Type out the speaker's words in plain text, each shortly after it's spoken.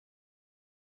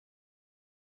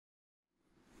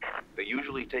They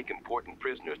usually take important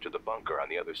prisoners to the bunker on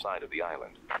the other side of the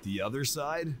island. The other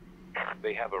side?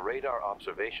 They have a radar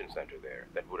observation center there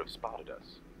that would have spotted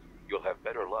us. You'll have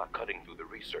better luck cutting through the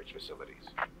research facilities.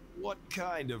 What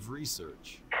kind of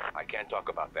research? I can't talk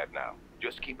about that now.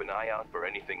 Just keep an eye out for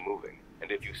anything moving. And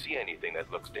if you see anything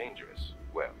that looks dangerous,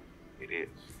 well, it is.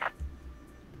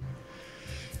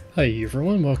 Hey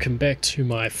everyone, welcome back to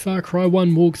my Far Cry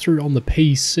 1 walkthrough on the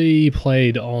PC,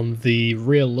 played on the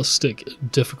realistic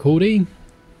difficulty.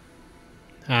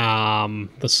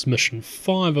 This is mission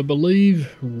 5, I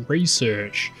believe,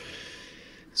 research.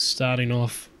 Starting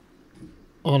off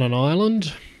on an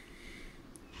island.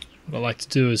 What I like to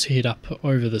do is head up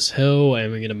over this hill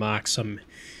and we're going to mark some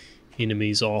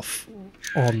enemies off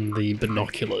on the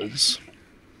binoculars.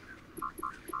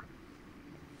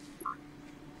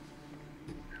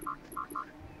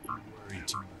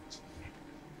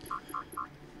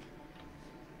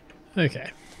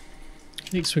 Okay,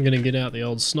 next we're going to get out the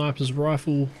old sniper's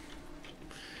rifle,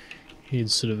 head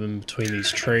sort of in between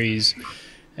these trees,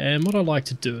 and what I like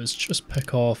to do is just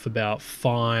pick off about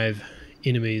 5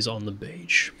 enemies on the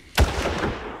beach.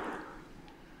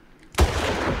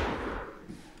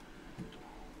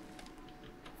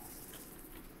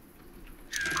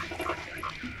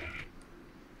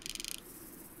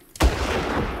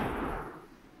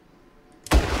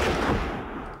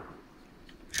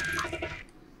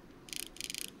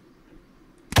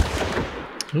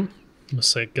 Oh,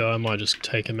 missed that guy, I might just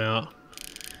take him out.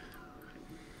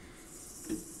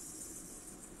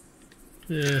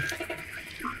 Yeah.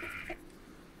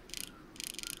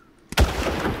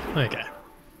 Okay.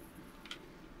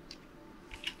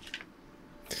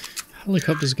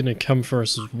 Helicopter's going to come for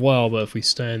us as well, but if we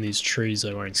stay in these trees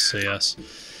they won't see us.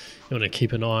 You want to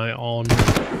keep an eye on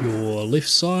your left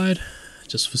side,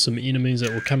 just for some enemies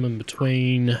that will come in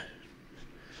between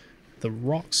the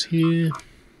rocks here.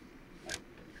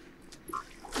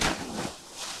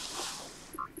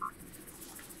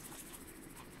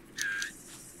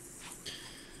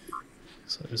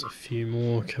 So there's a few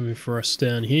more coming for us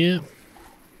down here.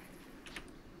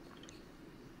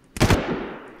 I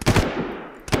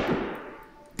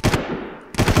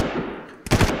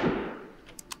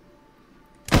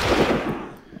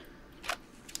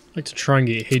like to try and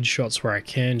get headshots where I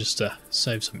can just to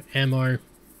save some ammo.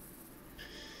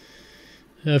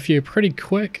 If you're pretty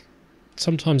quick,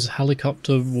 sometimes the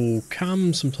helicopter will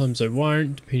come, sometimes they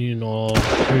won't, depending on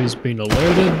who's been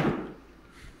alerted.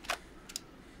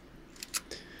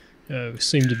 We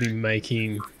seem to be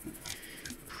making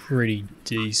pretty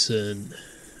decent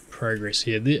progress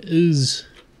here. There is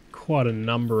quite a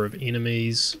number of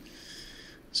enemies,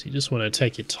 so you just want to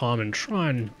take your time and try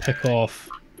and pick off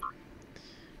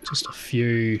just a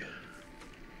few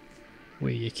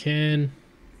where you can.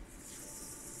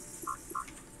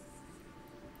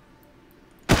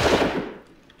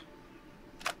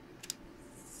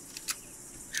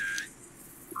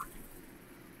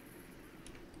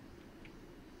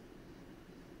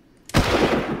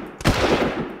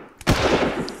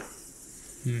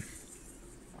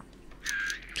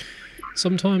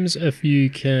 Sometimes if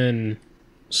you can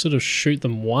sort of shoot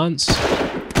them once, sort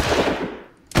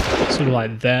of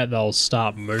like that, they'll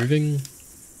start moving.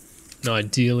 And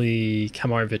ideally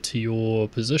come over to your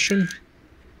position.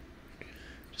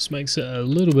 Just makes it a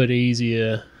little bit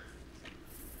easier.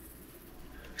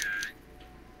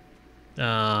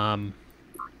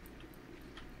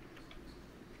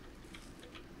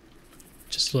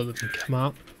 Just let them come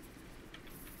up.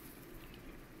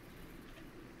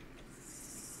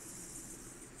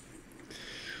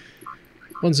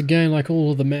 Once again, like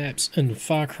all of the maps in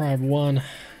Far Cry 1,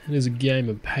 it is a game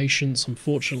of patience,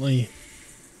 unfortunately.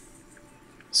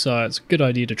 So it's a good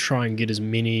idea to try and get as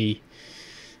many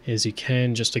as you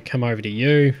can just to come over to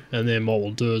you, and then what we'll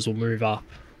do is we'll move up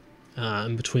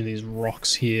in between these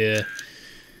rocks here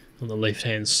on the left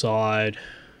hand side,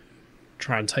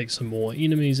 try and take some more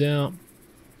enemies out.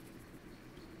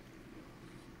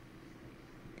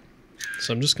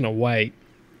 So I'm just going to wait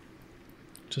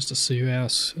just to see who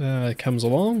else comes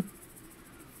along.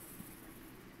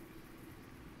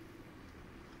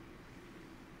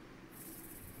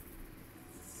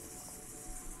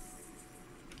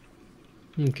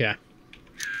 Okay.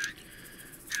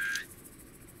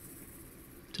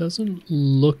 Doesn't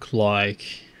look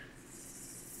like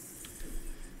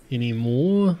any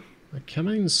more are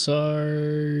coming,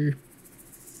 so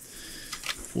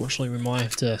fortunately we might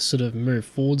have to sort of move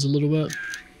forwards a little bit.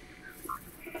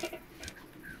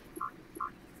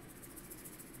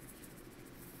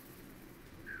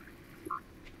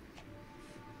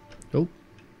 Oh.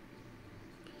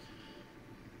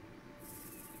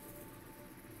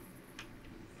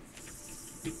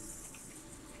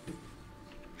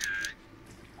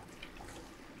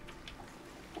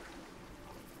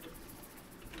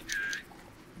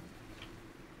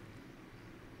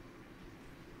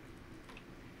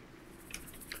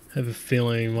 I have a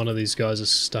feeling one of these guys is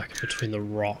stuck between the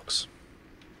rocks.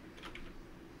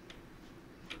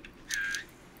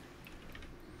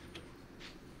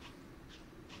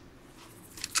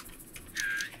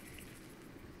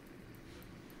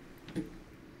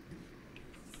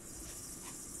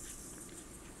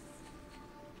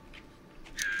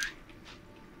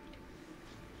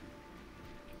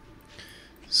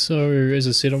 So, as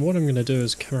I said, what I'm going to do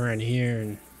is come around here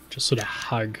and just sort of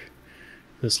hug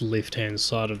this left-hand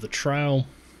side of the trail.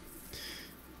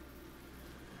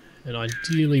 And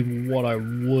ideally what I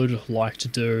would like to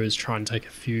do is try and take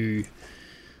a few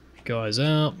guys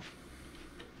out.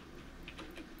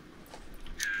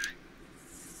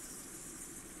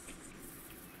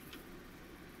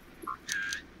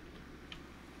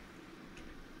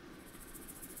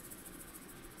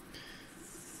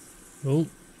 Oh.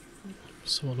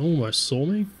 Someone almost saw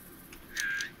me.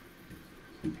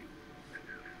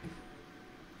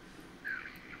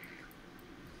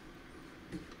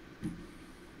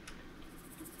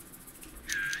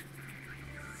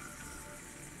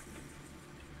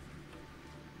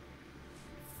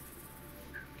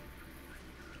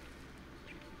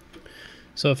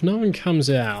 So if no one comes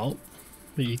out,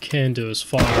 what you can do is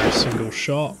fire a single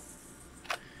shot.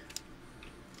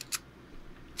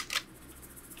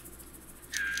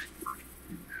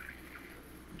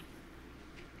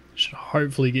 Should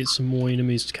hopefully get some more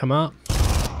enemies to come up.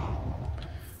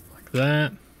 Like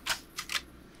that.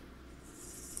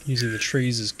 Using the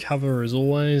trees as cover as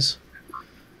always.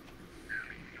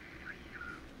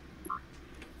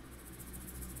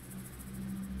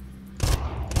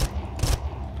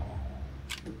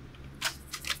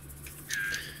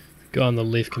 Guy on the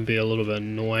left can be a little bit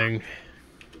annoying.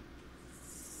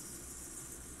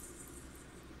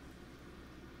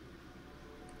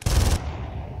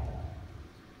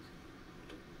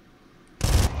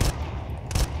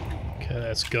 Okay,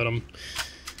 that's got him.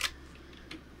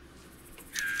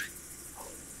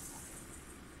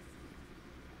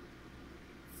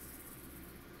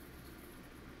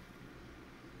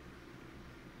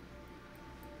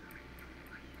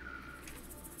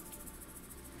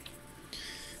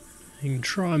 You can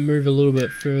try and move a little bit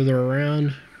further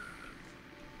around.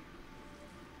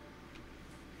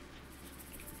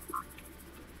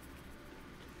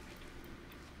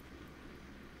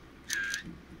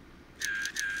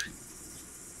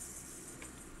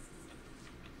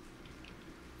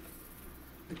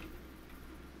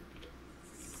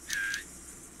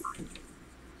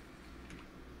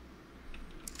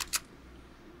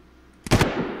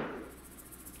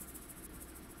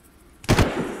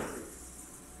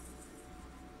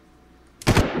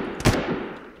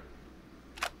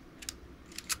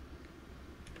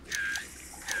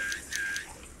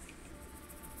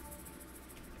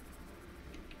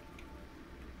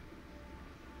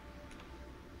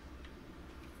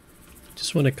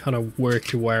 Just want to kind of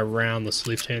work your way around this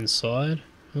left hand side.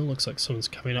 Oh, looks like someone's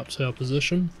coming up to our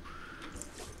position.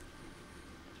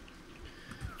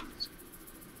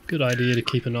 Good idea to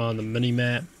keep an eye on the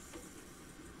mini-map.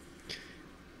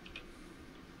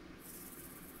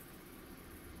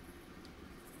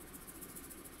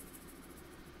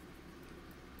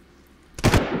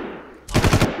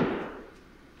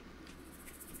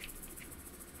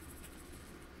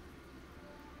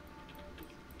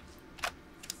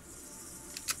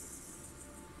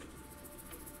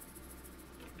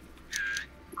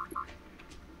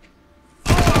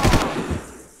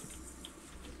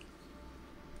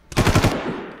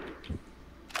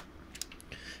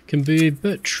 Can be a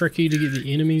bit tricky to get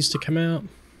the enemies to come out.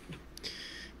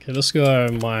 Okay, this guy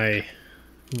on my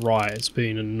right has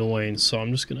been annoying, so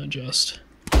I'm just gonna do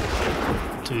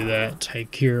that,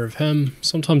 take care of him.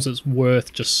 Sometimes it's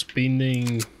worth just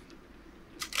spending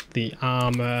the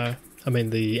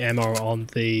the ammo on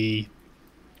the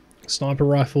sniper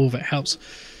rifle if it helps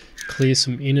clear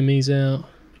some enemies out.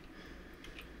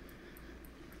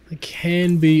 It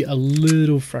can be a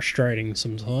little frustrating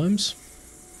sometimes.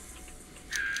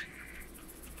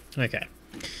 Okay,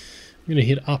 I'm going to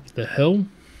head up the hill.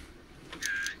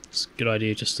 It's a good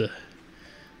idea just to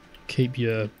keep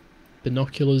your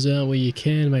binoculars out where you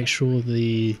can, make sure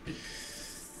the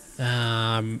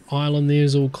island there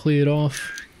is all cleared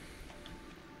off.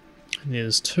 And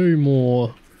there's two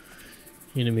more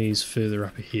enemies further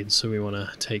up ahead, so we want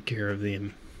to take care of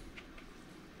them.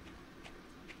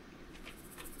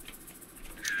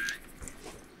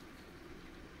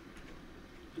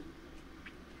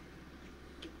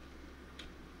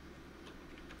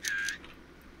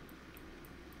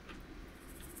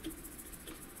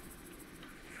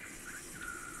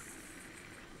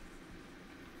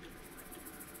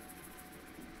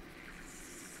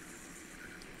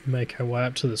 Make our way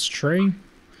up to this tree.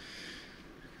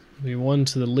 Be one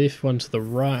to the left, one to the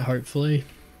right, hopefully.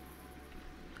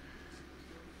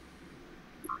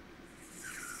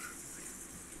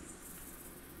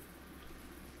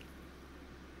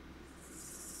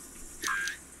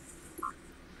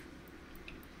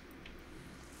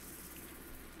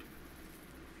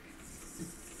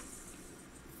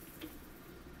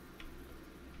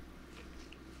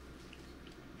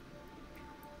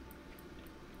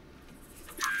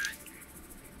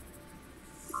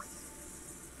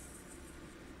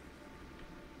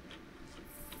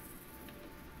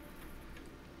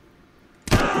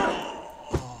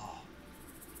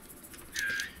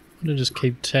 I'm gonna just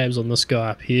keep tabs on this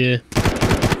guy up here.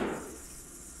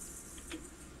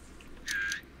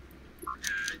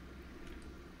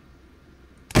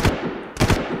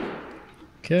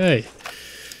 Okay,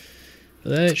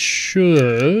 that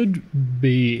should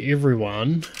be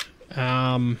everyone.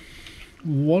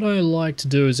 What I like to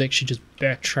do is actually just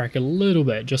backtrack a little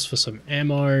bit just for some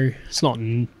ammo. It's not,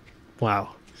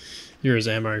 wow, there is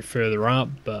ammo further up,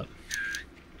 but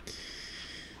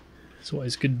it's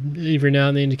always good every now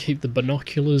and then to keep the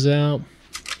binoculars out.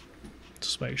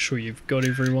 Just make sure you've got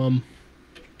everyone.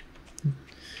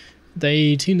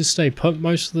 They tend to stay put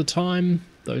most of the time,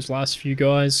 those last few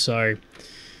guys, so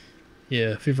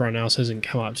yeah, if everyone else hasn't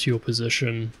come up to your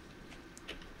position,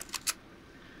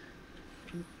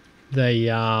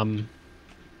 they'll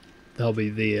be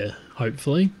there,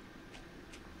 hopefully.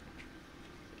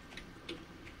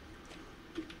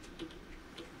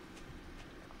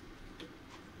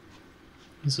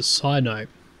 As a side note,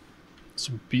 it's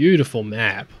a beautiful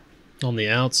map on the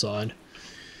outside.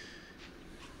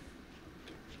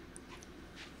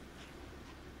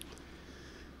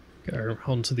 Go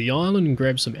onto the island and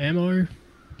grab some ammo.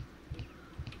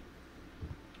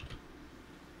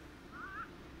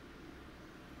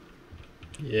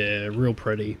 Yeah, real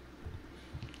pretty.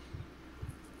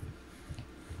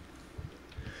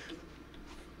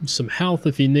 Some health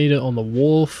if you need it on the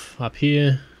wharf up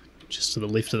here, just to the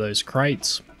left of those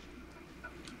crates.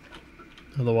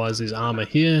 Otherwise there's armor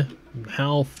here, and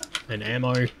health and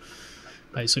ammo.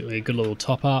 Basically a good little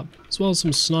top up, as well as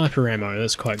some sniper ammo,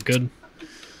 that's quite good.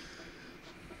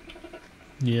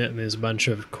 Yeah, and there's a bunch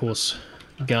of course,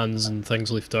 guns and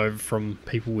things left over from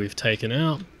people we've taken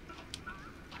out.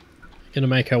 Gonna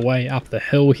make our way up the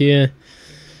hill here,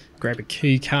 grab a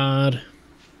key card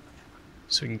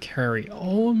so we can carry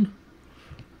on.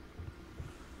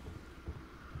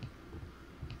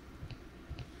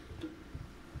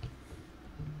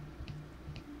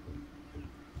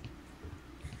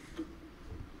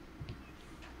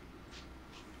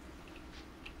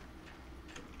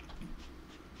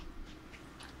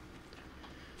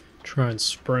 Try and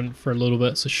sprint for a little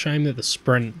bit. It's a shame that the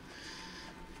sprint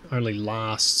only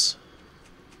lasts,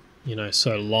 you know,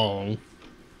 so long.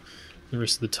 The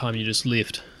rest of the time you're just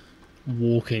left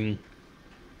walking.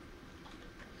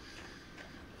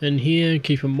 And here,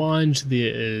 keep in mind,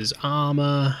 there is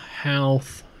armor,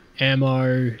 health,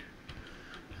 ammo,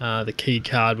 the key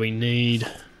card we need.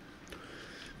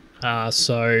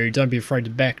 So don't be afraid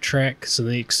to backtrack, so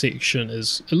the next section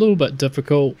is a little bit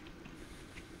difficult.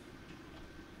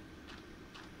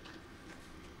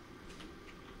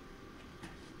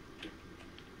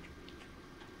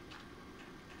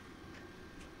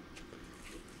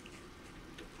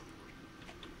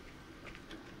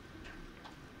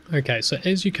 Okay, so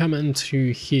as you come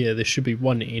into here, there should be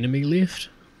one enemy left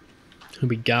who'll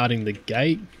be guarding the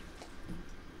gate.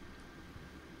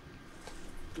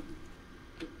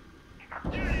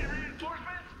 Whatever's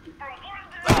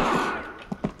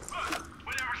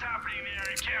happening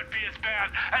there, it can't be as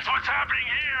bad as what's happening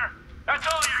here. That's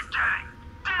all you're getting.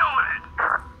 Deal with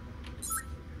it.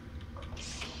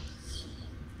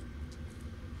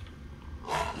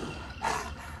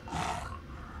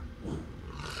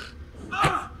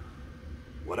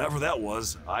 Whatever that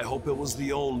was, I hope it was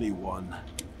the only one.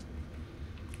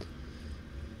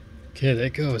 Okay,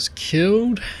 that guy was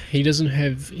killed. He doesn't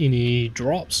have any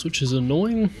drops, which is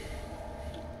annoying.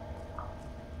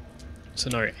 So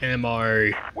no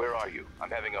ammo. Where are you?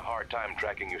 I'm having a hard time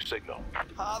tracking your signal.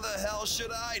 How the hell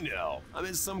should I know? I'm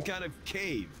in some kind of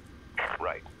cave.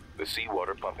 Right. The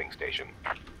seawater pumping station.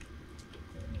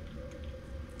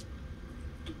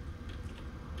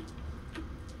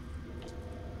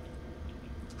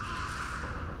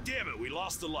 Damn it, we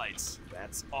lost the lights.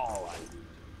 That's all I need.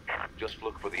 Just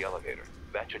look for the elevator.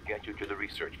 That should get you to the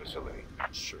research facility.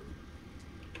 Sure.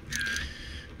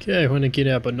 Okay, we're gonna get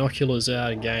our binoculars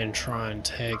out again and try and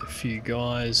tag a few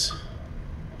guys.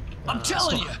 I'm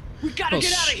telling you, we gotta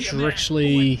get out of here, man.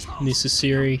 Strictly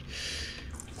necessary.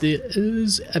 There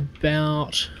is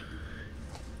about,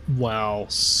 well,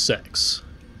 6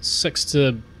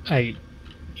 to 8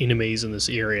 enemies in this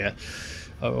area.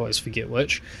 I always forget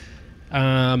which.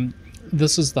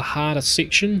 This is the hardest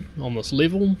section on this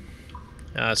level.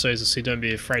 So as I said, don't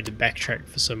be afraid to backtrack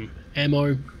for some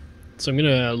ammo. So I'm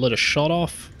going to let a shot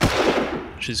off,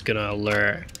 which is going to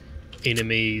alert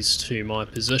enemies to my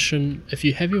position. If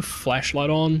you have your flashlight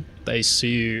on, they see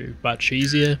you much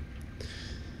easier.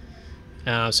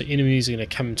 So enemies are going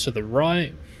to come to the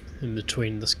right, in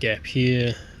between this gap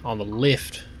here, on the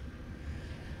left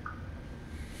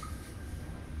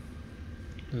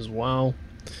as well.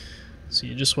 So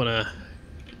you just want to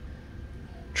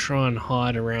try and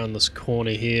hide around this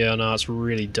corner here. I know it's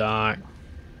really dark.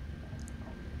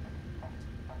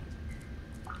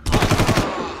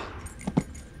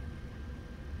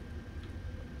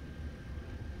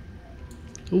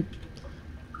 Ooh.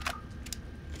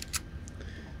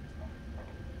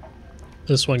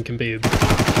 This one can be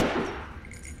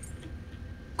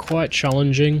quite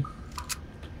challenging.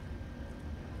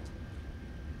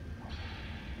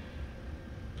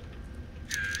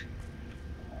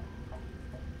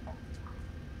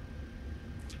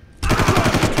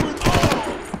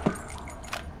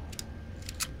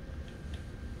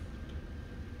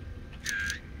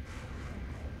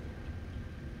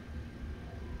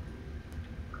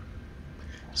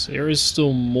 So there is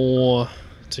still more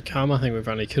to come. I think we've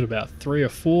only killed about 3 or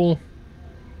 4.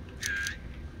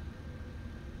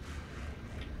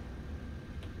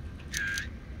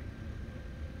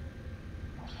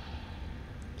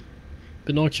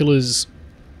 Binoculars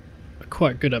are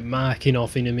quite good at marking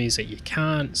off enemies that you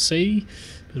can't see,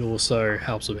 but also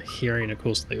helps with hearing. Of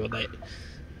course, they got that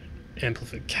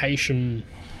amplification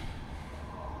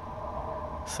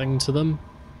thing to them.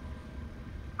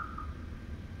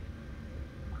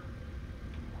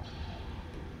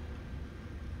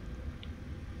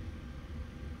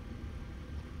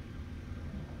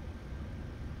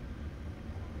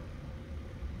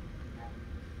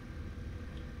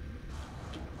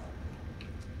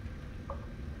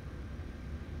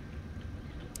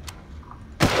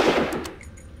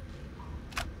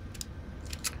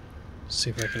 See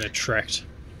if I can attract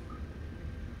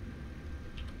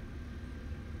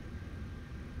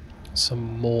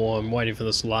some more. I'm waiting for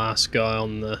this last guy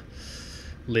on the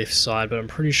left side, but I'm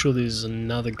pretty sure there's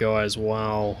another guy as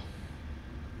well.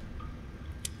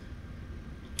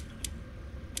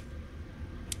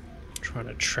 Trying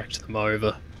to attract them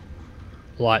over.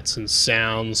 Lights and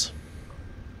sounds.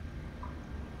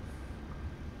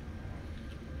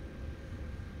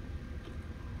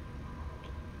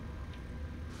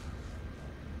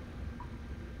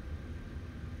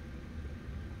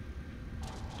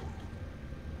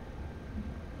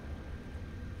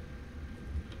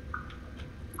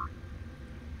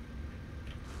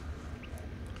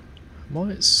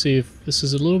 Might see if this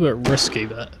is a little bit risky,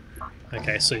 but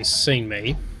okay, so he's seen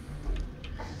me.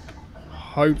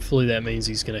 Hopefully that means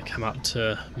he's going to come up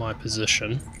to my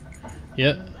position.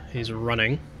 Yeah, he's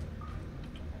running.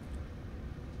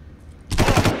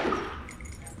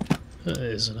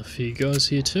 There's a few guys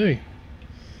here too.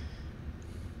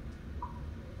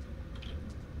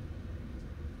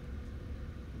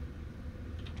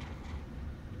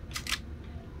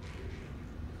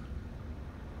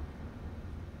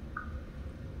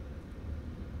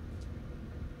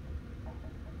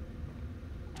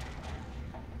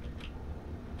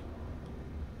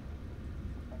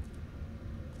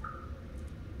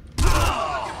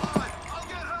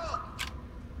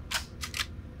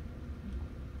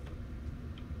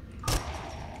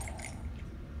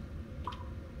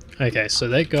 Okay, so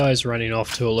that guy's running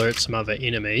off to alert some other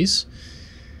enemies.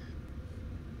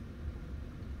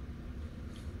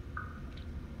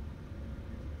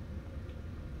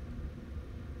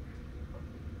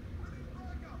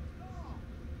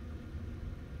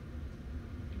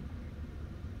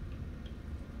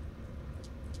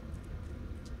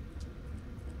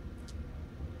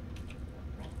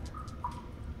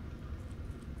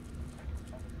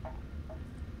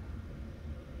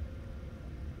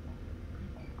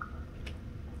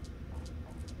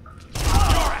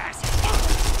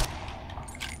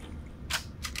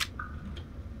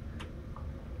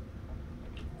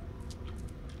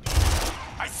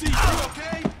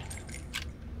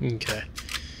 Okay.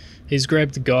 He's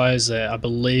grabbed the guys that I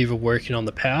believe are working on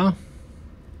the power.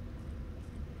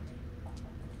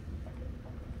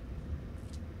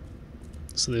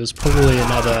 So there's probably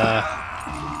another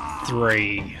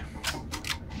 3.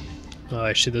 Oh,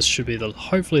 actually this should be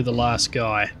hopefully the last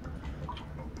guy.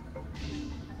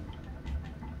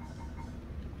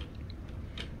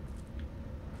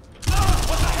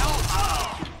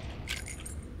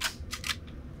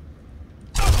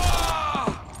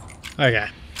 Okay.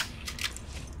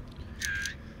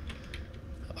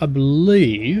 I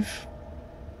believe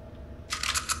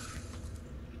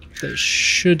that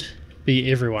should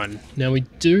be everyone. Now we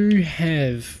do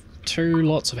have 2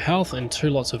 lots of health and 2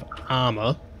 lots of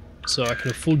armor, so I can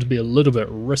afford to be a little bit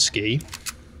risky.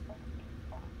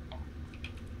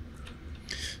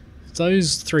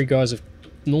 Those 3 guys are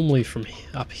normally from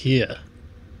up here,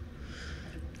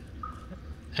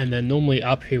 and they're normally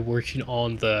up here working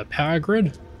on the power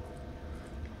grid,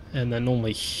 and they're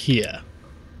normally here.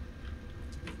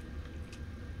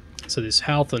 So there's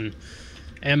health and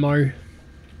ammo,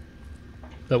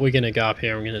 but we're going to go up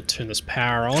here and we're going to turn this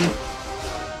power on.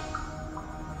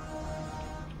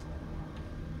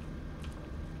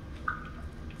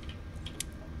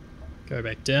 Go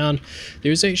back down.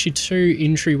 There's actually 2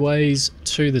 entryways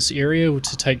to this area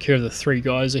to take care of the 3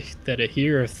 guys that are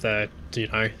here if the, you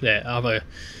know, that other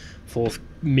 4th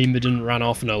member didn't run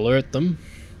off and alert them.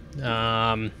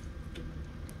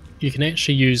 You can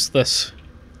actually use this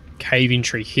cave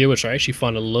entry here, which I actually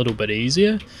find a little bit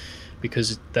easier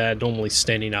because they're normally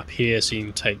standing up here, so you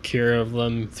can take care of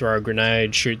them, throw a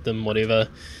grenade, shoot them, whatever.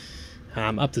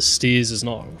 Up the stairs is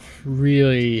not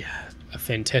really a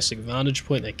fantastic vantage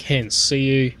point. They can see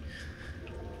you,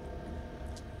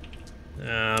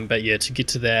 but yeah, to get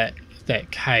to that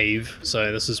cave,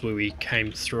 so this is where we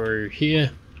came through here.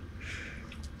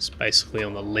 It's basically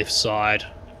on the left side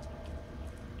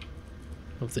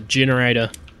of the generator,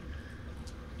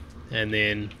 and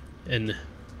then in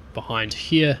behind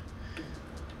here,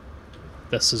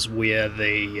 this is where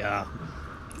the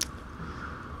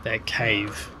that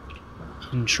cave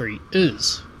entry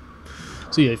is.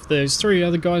 So yeah, if those 3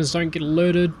 other guys don't get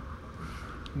alerted,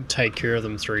 take care of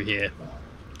them through here.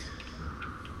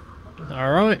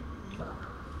 Alright.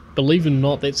 Believe it or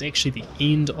not, that's actually the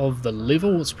end of the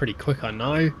level. It's pretty quick, I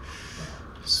know.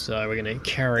 So we're going to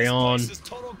carry on. This is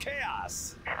total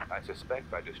chaos. I suspect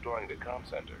by destroying the comm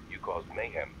center, you caused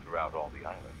mayhem throughout all the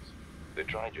islands. The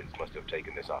Trigens must have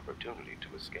taken this opportunity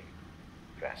to escape.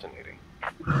 Fascinating.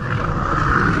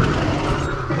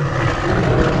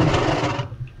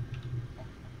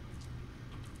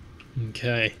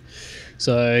 Okay,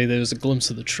 so there's a glimpse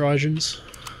of the Trigens.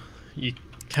 You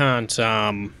can't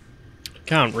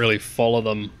really follow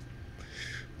them.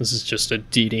 This is just a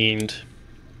dead end.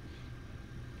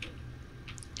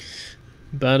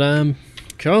 But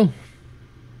cool.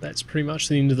 That's pretty much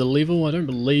the end of the level. I don't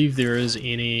believe there is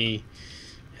any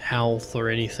health or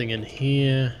anything in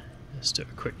here. Let's do a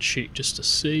quick check just to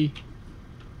see.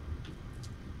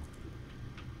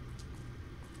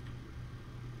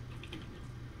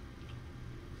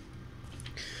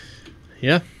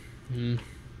 Yeah,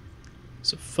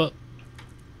 it's a foot,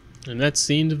 and that's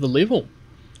the end of the level.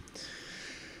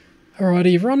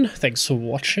 Alrighty everyone, thanks for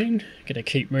watching. Gonna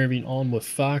keep moving on with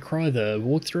Far Cry, the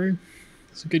walkthrough.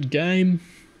 It's a good game.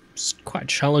 It's quite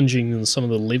challenging in some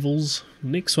of the levels.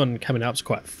 Next one coming up is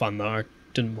quite fun though, I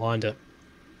didn't mind it.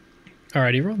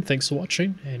 Alright everyone, thanks for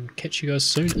watching, and catch you guys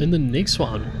soon in the next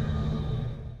one.